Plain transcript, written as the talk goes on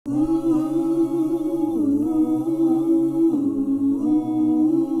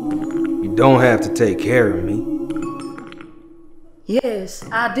don't have to take care of me. Yes,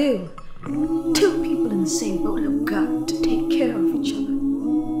 I do. Two people in the same boat have got to take care of each other.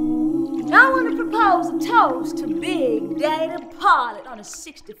 I want to propose a toast to Big Daddy Pilot on his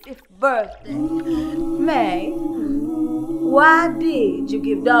 65th birthday. May, why did you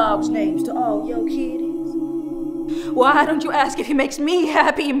give dogs names to all your kitties? Why don't you ask if he makes me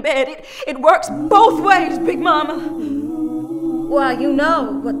happy in bed? It works both ways, Big Mama. Why, you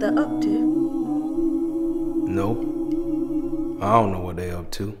know what they're up to. Nope. I don't know what they're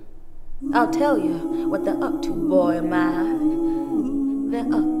up to. I'll tell you what they're up to, boy of mine. They're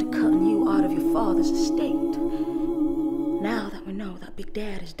up to cutting you out of your father's estate. Now that we know that Big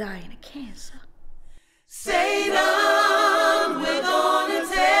Dad is dying of cancer. Satan with all